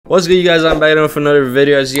What's good, you guys? I'm back with another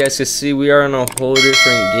video. As you guys can see, we are in a whole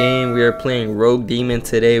different game. We are playing Rogue Demon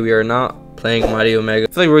today. We are not playing Mighty Omega.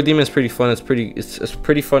 I feel like Rogue Demon is pretty fun. It's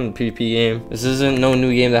pretty fun PvP game. This isn't no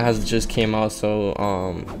new game that has just came out, so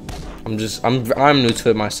I'm new to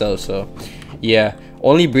it myself. So yeah,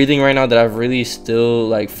 only breathing right now that I've really still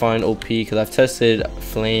like find OP, because I've tested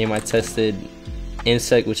Flame, I tested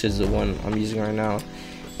Insect, which is the one I'm using right now,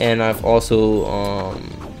 and I've also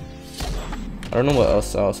I don't know what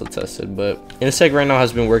else I also tested, but Insect right now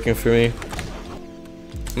has been working for me.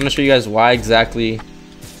 I'm gonna show you guys why exactly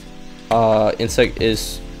Insect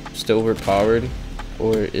is still overpowered,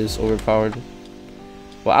 or is overpowered.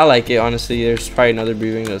 Well, I like it, honestly. There's probably another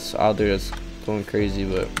breathing that's out there that's going crazy,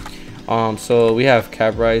 but so we have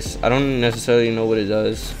Caprice. I don't necessarily know what it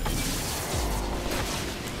does.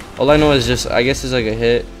 All I know is just, I guess it's like a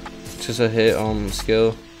hit, just a hit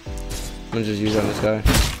skill. I'm gonna just use it on this guy.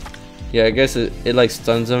 Yeah, I guess it like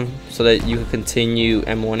stuns him so that you can continue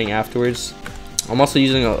M1ing afterwards. I'm also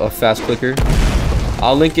using a fast clicker.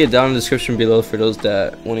 I'll link it down in the description below for those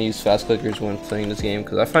that want to use fast clickers when playing this game,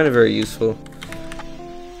 because I find it very useful.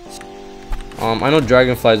 I know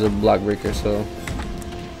Dragonfly is a block breaker, so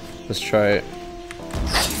let's try it.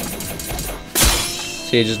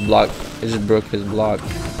 See, it just broke his block.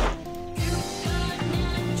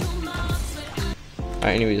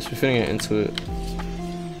 Alright, anyways, we're finna get into it.